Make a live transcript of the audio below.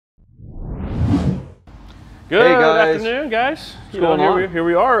Good Hey guys. afternoon, guys. What's going on? Here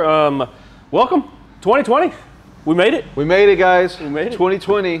we are. Welcome, 2020. We made it. We made it, guys. We made it.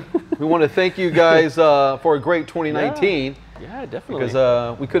 2020. We want to thank you guys for a great 2019. Yeah, definitely.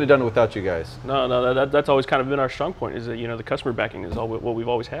 Because we could have done it without you guys. No, that's always kind of been our strong point. Is that the customer backing is what we've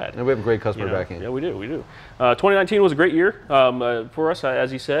always had. And we have a great customer backing. Yeah, we do. 2019 was a great year for us,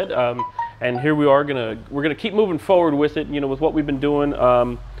 as he said. And here we are we're gonna keep moving forward with it. With what we've been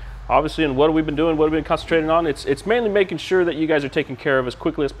doing. Obviously, and what have we been doing? What have we been concentrating on? It's mainly making sure that you guys are taken care of as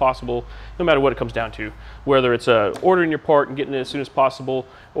quickly as possible, no matter what it comes down to. Whether it's ordering your part and getting it as soon as possible,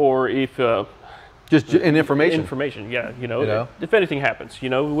 or if just in information. Information, yeah. If anything happens, we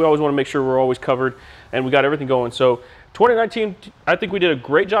always want to make sure we're always covered and we got everything going. So 2019, I think we did a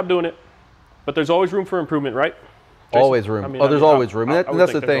great job doing it, but there's always room for improvement, right? Jason? Always room. There's always room. And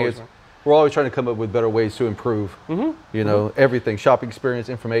that's the thing is, we're always trying to come up with better ways to improve. Everything, shopping experience,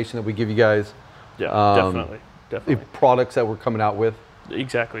 information that we give you guys. Yeah, definitely. Products that we're coming out with.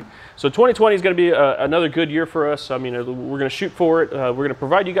 Exactly. So 2020 is going to be another good year for us. I mean, we're going to shoot for it. We're going to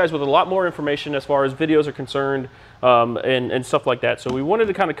provide you guys with a lot more information as far as videos are concerned and stuff like that. So we wanted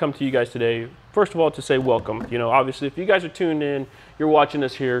to kind of come to you guys today, first of all, to say welcome. Obviously, if you guys are tuned in, you're watching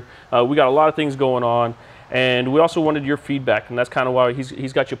us here, we got a lot of things going on. And we also wanted your feedback, and that's kind of why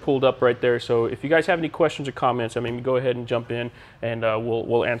he's got you pulled up right there. So if you guys have any questions or comments, go ahead and jump in, and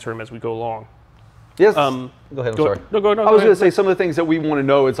we'll answer them as we go along. Yes. Go ahead. I'm sorry. No, go. I was going to say some of the things that we want to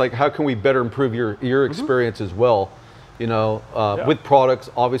know is like how can we better improve your experience as well. With products,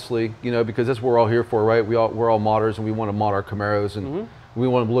 obviously, because that's what we're all here for, right? We're all modders, and we want to mod our Camaros, and we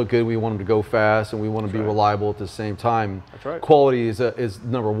want them to look good. We want them to go fast, and we want to be reliable at the same time. That's right. Quality is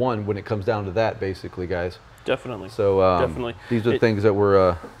number one when it comes down to that, basically, guys. Definitely. So definitely, these are things that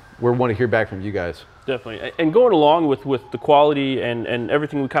we want to hear back from you guys. Definitely, and going along with the quality and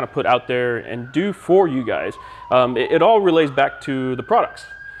everything we kind of put out there and do for you guys, it all relates back to the products.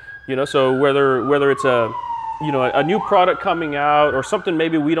 So whether it's a new product coming out or something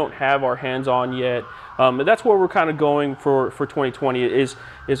maybe we don't have our hands on yet. That's where we're kind of going for 2020 is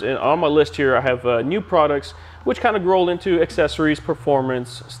on my list here. I have new products which kind of roll into accessories,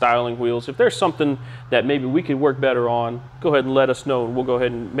 performance, styling wheels. If there's something that maybe we could work better on, go ahead and let us know, and we'll go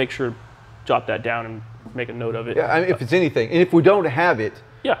ahead and make sure to jot that down and make a note of it. Yeah, if it's anything, and if we don't have it,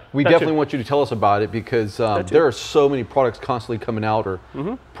 we definitely want you to tell us about it, because there are so many products constantly coming out, or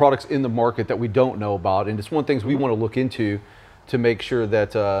products in the market that we don't know about, and it's one of the things we want to look into to make sure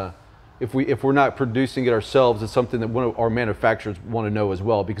that if we're not producing it ourselves, it's something that one of our manufacturers want to know as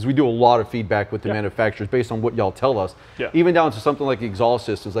well, because we do a lot of feedback with the manufacturers based on what y'all tell us. Even down to something like exhaust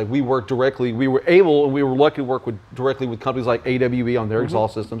systems. Like we work directly, we were lucky to work directly with companies like AWE on their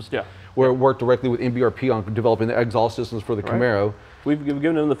exhaust systems. Where we work directly with MBRP on developing the exhaust systems for the Camaro. We've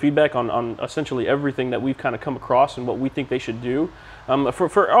given them the feedback on essentially everything that we've kind of come across and what we think they should do.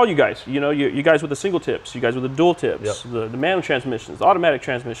 For all you guys, you guys with the single tips, you guys with the dual tips, the manual transmissions, the automatic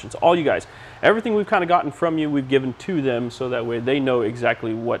transmissions, all you guys, everything we've kind of gotten from you, we've given to them, so that way they know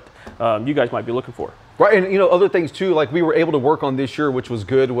exactly what you guys might be looking for. Right, and other things too, like we were able to work on this year, which was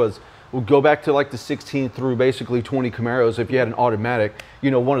good, was we'll go back to like the 16 through basically 20 Camaros. If you had an automatic,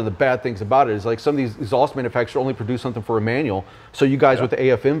 one of the bad things about it is like some of these exhaust manufacturers only produce something for a manual. So you guys with the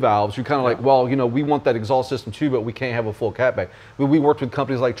AFM valves, you're kind of like, well, we want that exhaust system too, but we can't have a full catback. But we worked with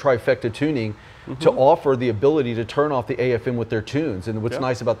companies like Trifecta Tuning to offer the ability to turn off the AFM with their tunes. And what's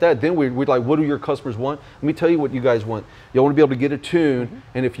nice about that, then we're like, what do your customers want? Let me tell you what you guys want. You want to be able to get a tune,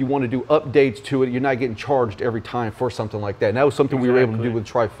 and if you want to do updates to it, you're not getting charged every time for something like that. And that was something we were able to do with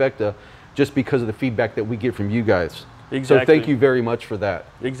Trifecta, just because of the feedback that we get from you guys. So thank you very much for that.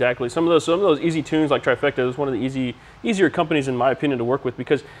 Exactly. Some of those easy tunes like Trifecta is one of the easier companies in my opinion to work with,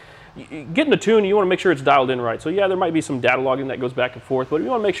 because getting a tune, you want to make sure it's dialed in right. So yeah, there might be some data logging that goes back and forth, but you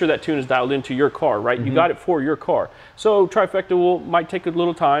want to make sure that tune is dialed into your car, right? You got it for your car. So Trifecta might take a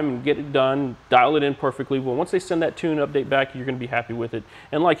little time and get it done, dial it in perfectly. Well, once they send that tune update back, you're going to be happy with it.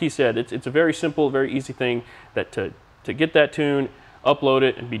 And like he said, it's a very simple, very easy thing that to get that tune, upload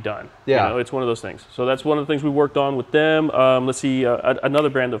it, and be done. It's one of those things. So that's one of the things we worked on with them. Let's see, another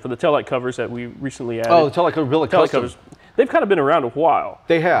brand for the taillight covers that we recently added. Oh, the taillight covers. They've kind of been around a while.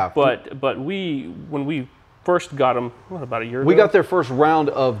 They have. But when we first got them, about a year ago? We got their first round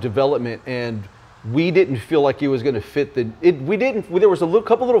of development, and we didn't feel like it was going to fit there was a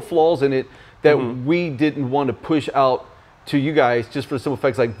couple little flaws in it that we didn't want to push out to you guys, just for the simple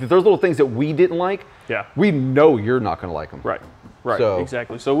effects. Like, there's little things that we didn't like. We know you're not going to like them. Right,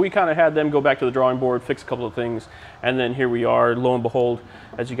 exactly. So we kind of had them go back to the drawing board, fix a couple of things, and then here we are, lo and behold,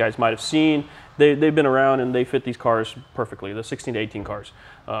 as you guys might have seen, they've been around and they fit these cars perfectly, the 16 to 18 cars,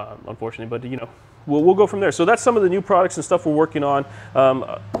 unfortunately. But we'll go from there. So that's some of the new products and stuff we're working on.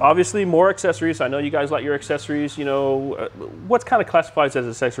 Obviously, more accessories. I know you guys like your accessories. You know, what kind of classifies as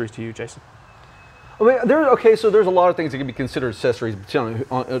accessories to you, Jason? I mean, so there's a lot of things that can be considered accessories depending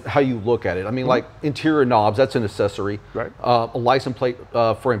on how you look at it. I mean, like interior knobs, that's an accessory. Right. A license plate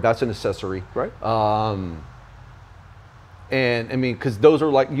frame, that's an accessory. Right. And I mean, because those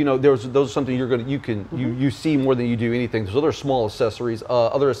are like, you know, those are something you see more than you do anything. So those are small accessories.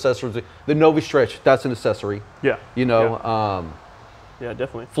 Other accessories, the Novi Stretch, that's an accessory. Yeah. You know. Yeah. Yeah,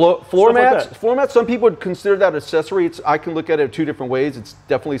 definitely. Floor mats, some people would consider that accessory. I can look at it 2 different ways. It's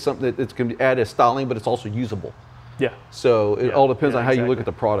definitely something that can add as styling, but it's also usable. Yeah. So it all depends on how you look at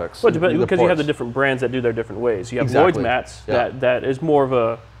the products. Well, because you have the different brands that do their different ways. You have Lloyd's mats that is more of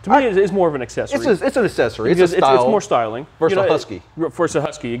a, to me, it is more of an accessory. It's an accessory. It's more styling. Versus a Husky. Versus a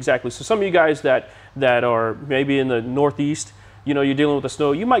Husky, exactly. So some of you guys that are maybe in the Northeast, you know, you're dealing with the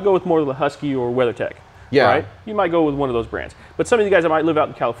snow, you might go with more of the Husky or WeatherTech. Yeah. Right? You might go with one of those brands. But some of you guys that might live out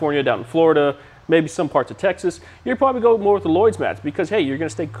in California, down in Florida, maybe some parts of Texas, you'll probably go more with the Lloyd's mats because, hey, you're going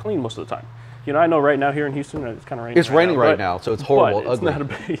to stay clean most of the time. You know, I know right now here in Houston, it's kind of raining. It's raining right now, so it's horrible, but it's ugly. not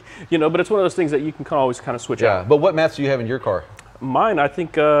a big, you know, but it's one of those things that you can always kind of switch out. But what mats do you have in your car? Mine, I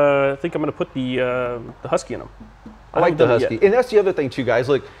think I'm going to put the Husky in them. I like the Husky. And that's the other thing too, guys.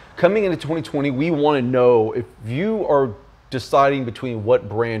 Like, coming into 2020, we want to know if you are deciding between what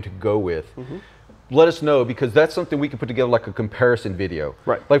brand to go with. Let us know, because that's something we can put together like a comparison video.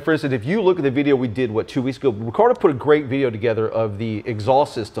 Right. Like, for instance, if you look at the video we did, 2 weeks ago, Ricardo put a great video together of the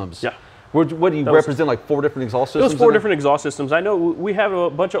exhaust systems. Yeah. What do you represent, like 4 different exhaust systems? Those 4 different exhaust systems. I know we have a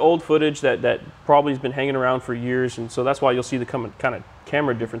bunch of old footage that probably has been hanging around for years, and so that's why you'll see the kind of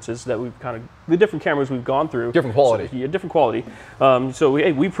camera differences that we've the different cameras we've gone through. Different quality. So, yeah, different quality. So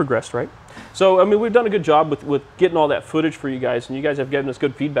we progressed, right? So I mean, we've done a good job with getting all that footage for you guys, and you guys have given us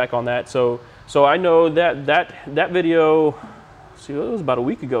good feedback on that. So I know that video. See, it was about a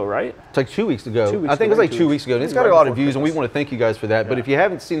week ago, right? It's like 2 weeks ago. 2 weeks I think ago, it was like 2 weeks ago. And it's got a lot of views, and we want to thank you guys for that. But if you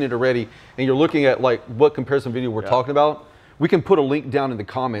haven't seen it already, and you're looking at like what comparison video we're talking about, we can put a link down in the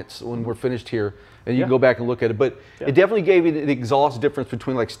comments when we're finished here, and you can go back and look at it. But it definitely gave you the exhaust difference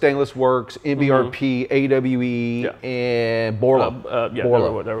between like Stainless Works, MBRP, AWE, and Borla.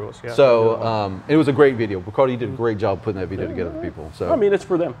 Borla. Whatever it was. Yeah. So it was a great video. Ricardo, you did a great job putting that video together for people. So I mean, it's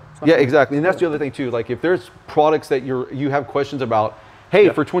for them. Yeah, exactly. And that's the other thing too. Like, if there's products that you have questions about, hey,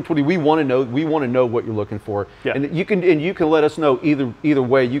 for 2020, we want to know what you're looking for. Yeah. And you can let us know either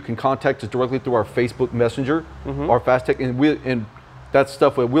way. You can contact us directly through our Facebook Messenger, our Phastek, and that's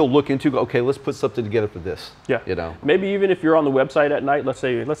stuff that we'll look into. Okay, let's put something together for this. Yeah. You know. Maybe even if you're on the website at night, let's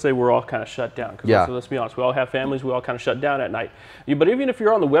say we're all kind of shut down. Let's be honest, we all have families. We all kind of shut down at night. But even if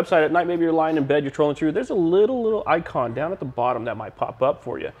you're on the website at night, maybe you're lying in bed, you're trolling through. There's a little icon down at the bottom that might pop up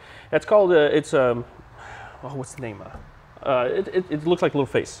for you. It's called what's the name? It looks like a little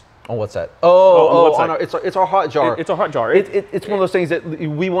face. Oh, what's that? It's our hot jar. It's a hot jar. It's one of those things that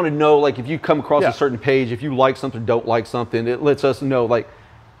we want to know. Like, if you come across a certain page, if you like something, don't like something, it lets us know. Like,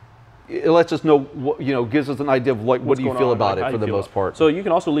 it lets us know what, gives us an idea of like what do you feel about it for the most part. So you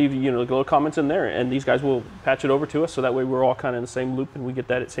can also leave little comments in there, and these guys will patch it over to us, so that way we're all kind of in the same loop, and we get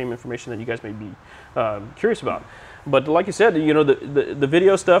that same information that you guys may be curious about. But like you said, the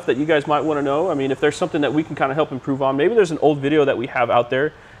video stuff that you guys might want to know. I mean, if there's something that we can kind of help improve on, maybe there's an old video that we have out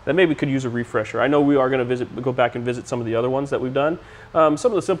there that maybe could use a refresher. I know we are going to go back and visit some of the other ones that we've done. Some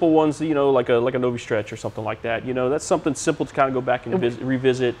of the simple ones, like a Novi Stretch or something like that. That's something simple to kind of go back and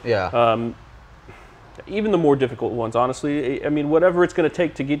revisit. Yeah. Even the more difficult ones, honestly. I mean, whatever it's going to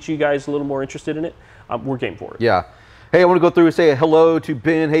take to get you guys a little more interested in it, we're game for it. Yeah. Hey, I want to go through and say hello to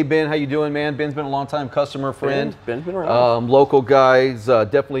Ben. Hey, Ben, how you doing, man? Ben's been a long-time customer, friend. Ben's been around. Local guys,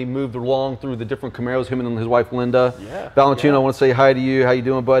 definitely moved along through the different Camaros, him and his wife, Linda. Yeah. Valentino, I want to say hi to you. How you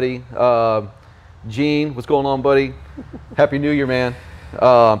doing, buddy? Gene, what's going on, buddy? Happy New Year, man.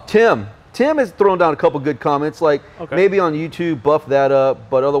 Tim has thrown down a couple good comments, like maybe on YouTube, buff that up,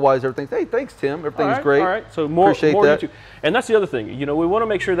 but otherwise everything's, hey, thanks, Tim. Everything's great. All right, so more that. YouTube. And that's the other thing, we want to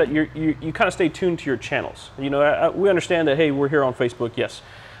make sure that you kind of stay tuned to your channels. We understand that, hey, we're here on Facebook, yes,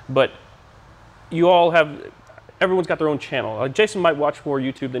 but everyone's got their own channel. Jason might watch more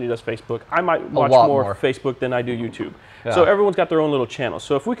YouTube than he does Facebook. I might watch more Facebook than I do YouTube. Yeah. So everyone's got their own little channel.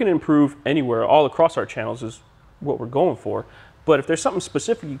 So if we can improve anywhere, all across our channels is what we're going for. But if there's something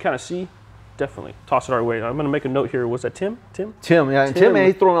specific you kind of see, definitely toss it our way. I'm going to make a note here. Was that Tim? Tim, yeah. Tim, man,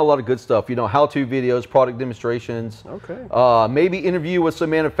 he's throwing out a lot of good stuff. How-to videos, product demonstrations. Okay. Maybe interview with some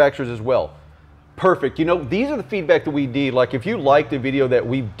manufacturers as well. Perfect. These are the feedback that we need. Like, if you like the video that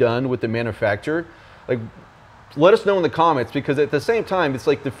we've done with the manufacturer, like, let us know in the comments, because at the same time, it's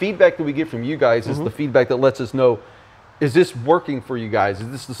like the feedback that we get from you guys is the feedback that lets us know, is this working for you guys? Is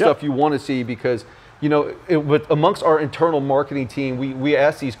this the stuff you want to see? Because, you know, amongst our internal marketing team, we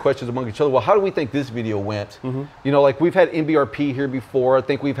ask these questions among each other. Well, how do we think this video went? You know, like we've had MBRP here before. I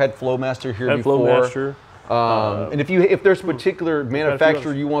think we've had Flowmaster here before. Flowmaster. And if there's a particular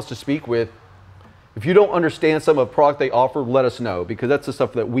manufacturer you want us to speak with, if you don't understand some of the product they offer, let us know, because that's the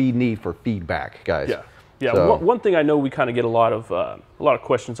stuff that we need for feedback, guys. Yeah, yeah. So. One thing I know we kind of get a lot of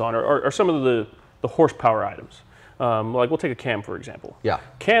questions on are some of the horsepower items. Like we'll take a cam for example. Yeah.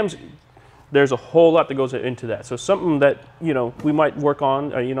 Cams. There's a whole lot that goes into that. So something that, you know, we might work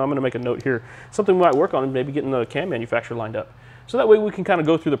on, you know, I'm going to make a note here. Something we might work on is maybe getting the cam manufacturer lined up. So that way we can kind of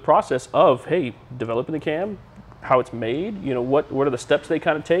go through the process of, hey, developing the cam, how it's made, you know, what are the steps they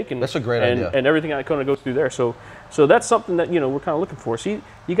kind of take. And that's a great idea. And everything that kind of goes through there. So that's something that, you know, we're kind of looking for. See,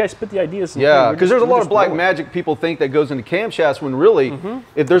 you guys spit the ideas. Yeah, because there's a lot of black magic people think that goes into camshafts, when really,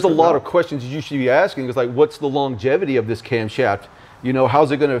 if there's a lot of questions you should be asking. It's like, what's the longevity of this camshaft? You know, how's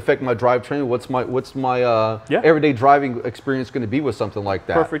it going to affect my drivetrain? What's my everyday driving experience going to be with something like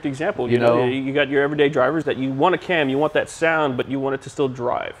that? Perfect example. You know, you got your everyday drivers that you want a cam, you want that sound, but you want it to still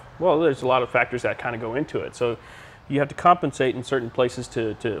drive. Well, there's a lot of factors that kind of go into it. So you have to compensate in certain places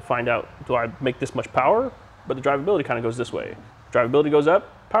to find out, do I make this much power? But the drivability kind of goes this way. Drivability goes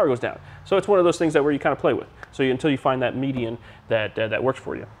up, power goes down. So it's one of those things that where you kind of play with. So until you find that median that works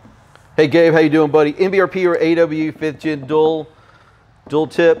for you. Hey Gabe, how you doing, buddy? MBRP or AW 5th gen dual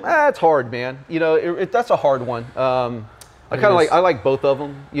tip? It's hard, man. You know, that's a hard one. I like both of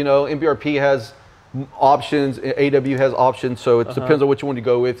them. You know, MBRP has options, AW has options, so it depends on which one to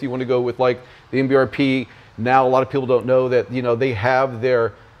go with. You want to go with like the MBRP. Now a lot of people don't know that, you know, they have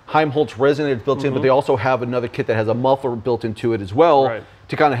their Heimholtz resonators built in, but they also have another kit that has a muffler built into it as well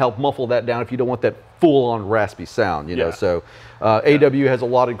to kind of help muffle that down if you don't want that full-on raspy sound, you know. So AW has a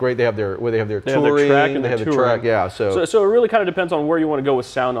lot of great. They have their touring, track, they have the track. Yeah. So it really kind of depends on where you want to go with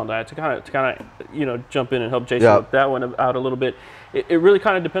sound on that. To kind of you know, jump in and help Jason look that one out a little bit. It really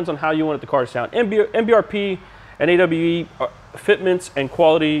kind of depends on how you want the car to sound. MBRP and AWE fitments and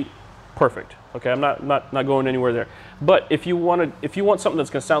quality, perfect. Okay, I'm not going anywhere there. But if you want something that's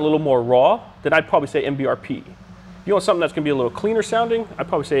going to sound a little more raw, then I'd probably say MBRP. If you want something that's going to be a little cleaner sounding, I'd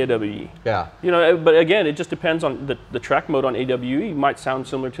probably say AWE. Yeah. You know, but again, it just depends on the track mode on AWE might sound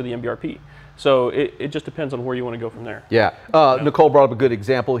similar to the MBRP. So it just depends on where you want to go from there. Yeah. Nicole brought up a good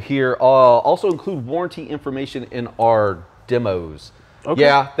example here. Also include warranty information in our demos. Okay.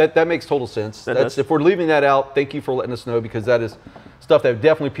 Yeah, that makes total sense. That's if we're leaving that out, thank you for letting us know, because that is stuff that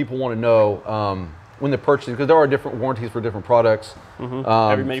definitely people want to know when they're purchasing, because there are different warranties for different products.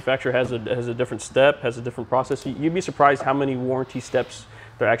 Every manufacturer has a different step, has a different process. You'd be surprised how many warranty steps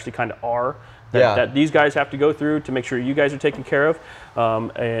there actually kind of are that these guys have to go through to make sure you guys are taken care of,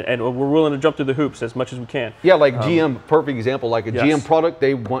 and we're willing to jump through the hoops as much as we can. Yeah, like GM, perfect example, like a GM product,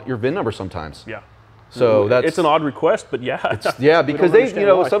 they want your VIN number sometimes. Yeah. So it's an odd request, but yeah. Yeah, because they, you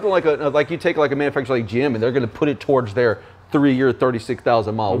know, something like you take like a manufacturer like GM, and they're going to put it towards their 3-year,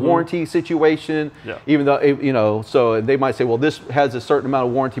 36,000-mile warranty situation. Yeah. Even though, you know, so they might say, well, this has a certain amount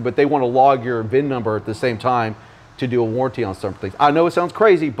of warranty, but they want to log your VIN number at the same time to do a warranty on some things. I know it sounds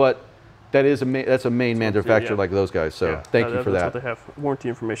crazy, but that's a main manufacturer like those guys. So thank you for that. That's what they have. Warranty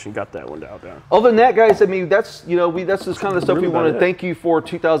information, got that one down. Other than that, guys, I mean, that's, you know, that's just kind of the stuff we want to thank you for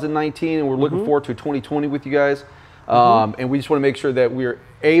 2019, and we're looking forward to 2020 with you guys. And we just want to make sure that we're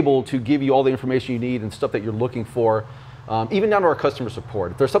able to give you all the information you need and stuff that you're looking for. Even down to our customer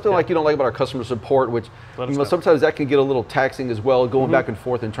support. If there's something like you don't like about our customer support, which you know, sometimes that can get a little taxing as well, going back and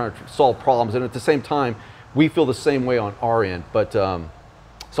forth and trying to solve problems. And at the same time, we feel the same way on our end, but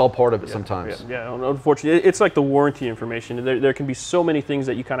it's all part of it sometimes. Yeah, unfortunately, it's like the warranty information. There can be so many things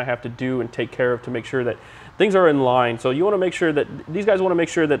that you kind of have to do and take care of to make sure that things are in line. So you want to make sure that these guys want to make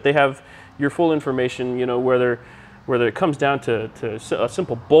sure that they have your full information. You know, whether it comes down to a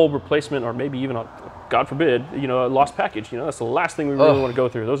simple bulb replacement, or maybe even God forbid, you know, a lost package. You know, that's the last thing we really want to go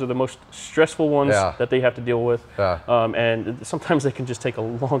through. Those are the most stressful ones that they have to deal with. And sometimes they can just take a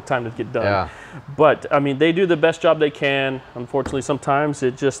long time to get done. But I mean, they do the best job they can. Unfortunately, sometimes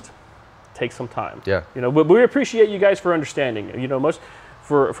it just takes some time. You know, but we appreciate you guys for understanding. You know,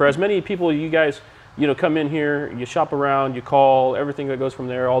 for as many people you guys, you know, come in here, you shop around, you call, everything that goes from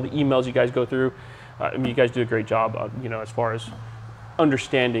there, all the emails you guys go through. I mean, you guys do a great job, you know, as far as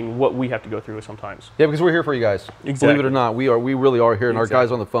understanding what we have to go through sometimes. Yeah, because we're here for you guys. Exactly. Believe it or not, we really are here, and our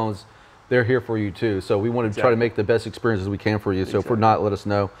guys on the phones, they're here for you too. So we want to try to make the best experiences we can for you. So if we're not, let us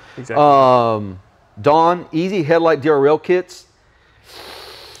know. Exactly. Dawn, easy headlight DRL kits.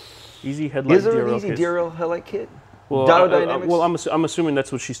 Easy headlight Is there DRL an easy case. DRL headlight kit? Well, Dial Dynamics? well, I'm assuming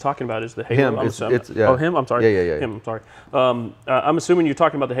that's what she's talking about is the Halo. Him, yeah. Oh, him? I'm sorry. Yeah. Him, I'm sorry. I'm assuming you're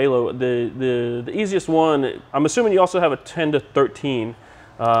talking about the Halo. The easiest one, I'm assuming you also have a 10 to 13.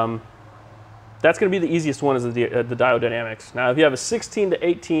 That's going to be the easiest one is the Diodynamics. Now, if you have a 16 to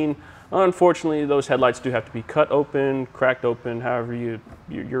 18, unfortunately, those headlights do have to be cut open, cracked open, however your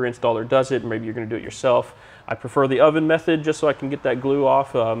installer does it. Maybe you're going to do it yourself. I prefer the oven method just so I can get that glue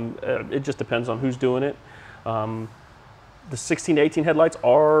off. It just depends on who's doing it. The 16 to 18 headlights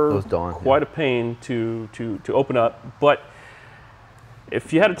are quite a pain to open up, but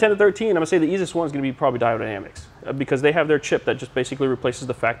if you had a 10 to 13, I'm going to say the easiest one is going to be probably Diodynamics because they have their chip that just basically replaces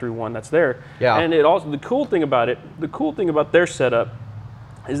the factory one that's there. Yeah. And it also, the cool thing about their setup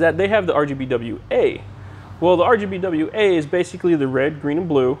is that they have the RGBWA. Well, the RGBWA is basically the red, green, and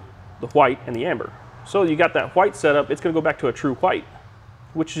blue, the white, and the amber. So you got that white setup, it's going to go back to a true white,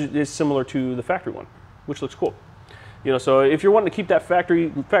 which is similar to the factory one, which looks cool. You know, so if you're wanting to keep that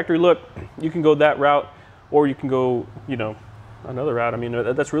factory look, you can go that route, or you can go, you know, another route. I mean,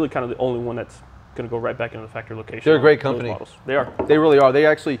 that's really kind of the only one that's going to go right back into the factory location. They're a great company. They are. They really are. They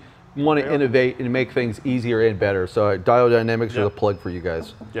actually want to innovate and make things easier and better. So Diodynamics are the plug for you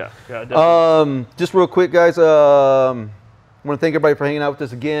guys. Yeah, definitely. Just real quick, guys. I want to thank everybody for hanging out with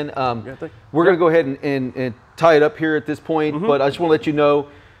us again. We're going to go ahead and tie it up here at this point, but I just want to let you know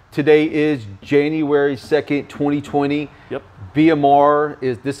today is January 2nd, 2020. Yep.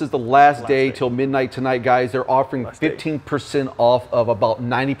 BMR this is the last day till midnight tonight, guys. They're offering 15% off of about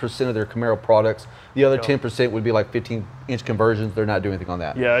 90% of their Camaro products. The other 10% would be like 15-inch conversions. They're not doing anything on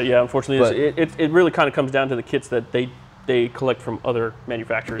that. Yeah. Unfortunately, it really kind of comes down to the kits that they collect from other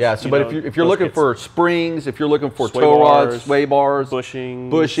manufacturers. Yeah. So, but if you're looking for springs, if you're looking for tow rods, sway bars,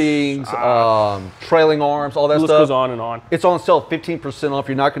 bushings, trailing arms, all that stuff, goes on and on. It's on sale 15% off.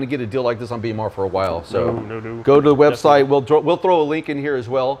 You're not going to get a deal like this on BMR for a while. So no. Go to the website. We'll throw a link in here as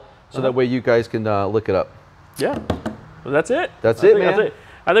well, so that way you guys can look it up. Yeah. Well, that's it. That's it, man.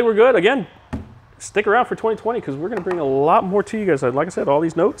 I think we're good. Again, stick around for 2020 because we're going to bring a lot more to you guys. Like I said, all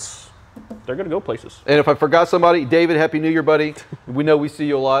these notes, they're going to go places. And if I forgot somebody, David, Happy New Year, buddy. We know we see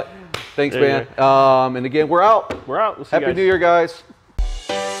you a lot. Thanks, man. And again, we're out. We'll see Happy New Year, guys.